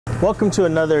Welcome to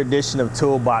another edition of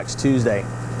Toolbox Tuesday.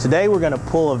 Today we're going to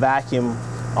pull a vacuum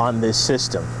on this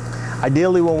system.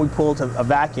 Ideally, when we pull a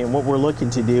vacuum, what we're looking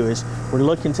to do is we're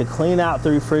looking to clean out the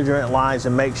refrigerant lines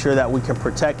and make sure that we can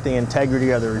protect the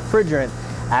integrity of the refrigerant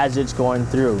as it's going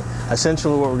through.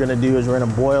 Essentially what we're going to do is we're going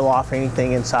to boil off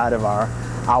anything inside of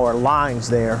our lines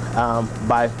there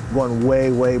by going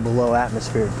way below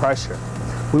atmospheric pressure.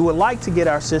 We would like to get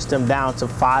our system down to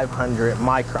 500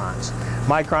 microns.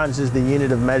 Microns is the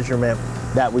unit of measurement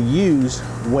that we use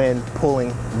when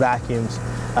pulling vacuums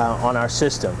on our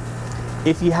system.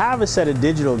 If you have a set of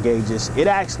digital gauges, it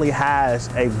actually has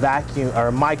a vacuum or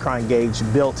a micron gauge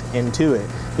built into it.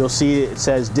 You'll see it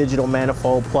says digital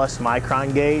manifold plus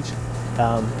micron gauge.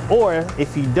 Or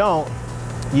if you don't,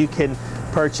 you can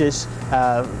purchase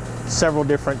several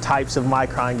different types of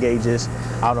micron gauges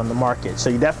out on the market.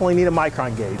 So you definitely need a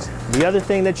micron gauge. The other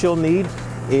thing that you'll need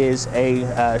is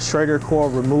a Schrader coil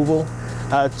removal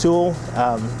tool.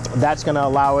 That's going to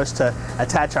allow us to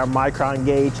attach our micron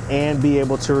gauge and be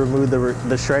able to remove the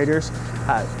Schraders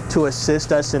to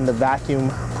assist us in the vacuum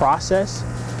process.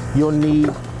 You'll need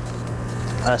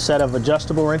a set of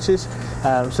adjustable wrenches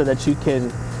so that you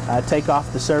can take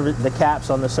off the caps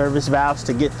on the service valves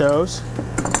to get those.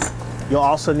 You'll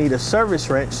also need a service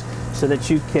wrench so that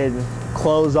you can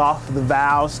close off the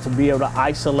valves to be able to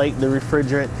isolate the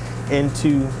refrigerant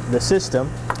into the system.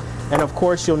 And of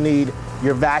course you'll need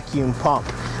your vacuum pump.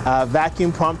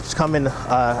 Vacuum pumps come in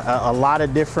a lot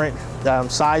of different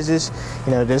sizes.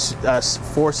 You know, there's 3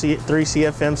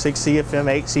 CFM, 6 CFM,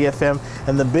 8 CFM,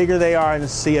 and the bigger they are in the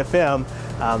CFM,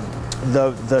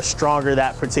 the stronger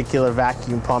that particular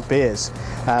vacuum pump is.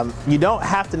 You don't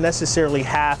have to necessarily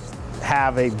have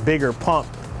a bigger pump.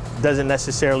 Doesn't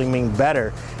necessarily mean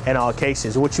better in all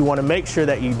cases. What you want to make sure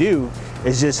that you do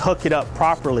is just hook it up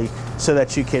properly so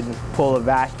that you can pull a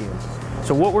vacuum.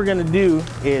 So what we're going to do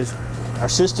is, our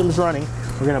system's running,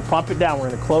 we're going to pump it down, we're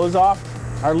going to close off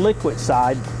our liquid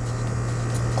side,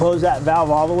 close that valve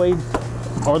all the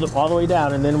way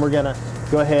down, and then we're going to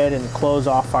go ahead and close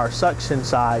off our suction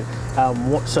side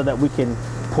so that we can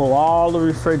pull all the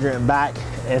refrigerant back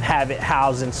and have it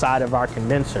housed inside of our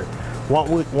condenser.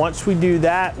 Once we do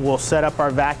that, we'll set up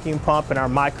our vacuum pump and our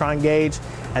micron gauge,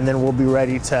 and then we'll be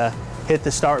ready to hit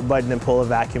the start button and pull a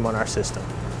vacuum on our system.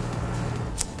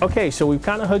 Okay, so we've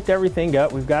kind of hooked everything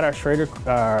up. We've got our Schrader,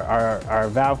 our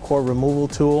valve core removal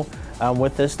tool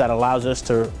with us that allows us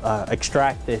to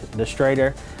extract the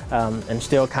Schrader and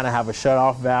still kind of have a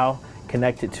shut-off valve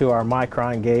connected to our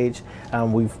micron gauge.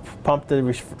 We've pumped the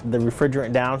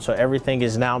refrigerant down, so everything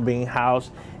is now being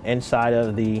housed inside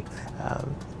of the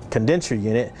condenser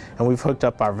unit, and we've hooked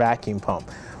up our vacuum pump.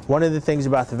 One of the things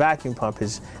about the vacuum pump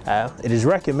is it is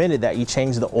recommended that you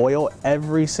change the oil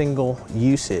every single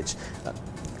usage.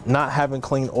 Not having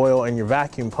clean oil in your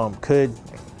vacuum pump could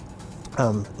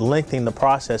lengthen the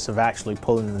process of actually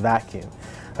pulling the vacuum.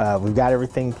 We've got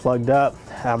everything plugged up.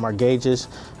 Our gauges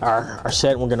are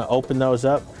set. We're going to open those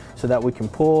up so that we can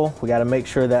pull. We got to make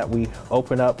sure that we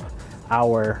open up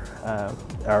our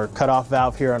cutoff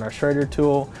valve here on our Schrader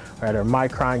tool. We're at our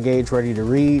micron gauge ready to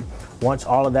read. Once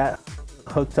all of that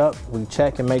hooked up, we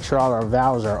check and make sure all our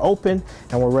valves are open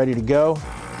and we're ready to go.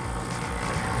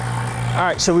 All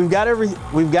right, so we've got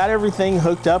everything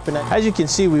hooked up, and as you can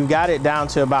see, we've got it down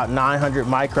to about 900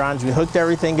 microns. We hooked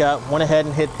everything up, went ahead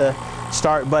and hit the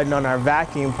start button on our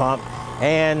vacuum pump,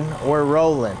 and we're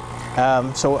rolling.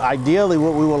 So ideally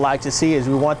what we would like to see is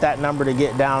we want that number to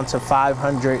get down to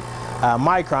 500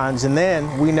 microns, and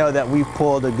then we know that we've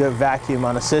pulled a good vacuum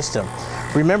on a system.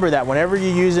 Remember that whenever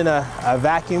you're using a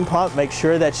vacuum pump, make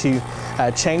sure that you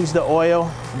change the oil.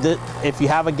 If you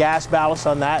have a gas ballast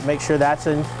on that, make sure that's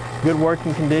in good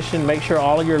working condition. Make sure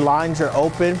all of your lines are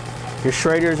open, your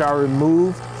Schraders are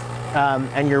removed,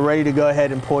 and you're ready to go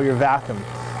ahead and pull your vacuum.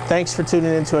 Thanks for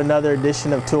tuning in to another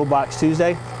edition of Toolbox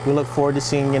Tuesday. We look forward to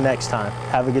seeing you next time.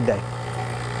 Have a good day.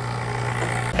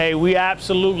 Hey, we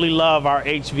absolutely love our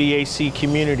HVAC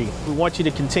community. We want you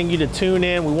to continue to tune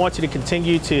in. We want you to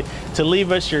continue to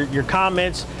leave us your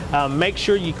comments. Make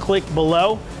sure you click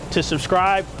below to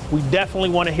subscribe. We definitely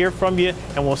want to hear from you,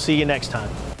 and we'll see you next time.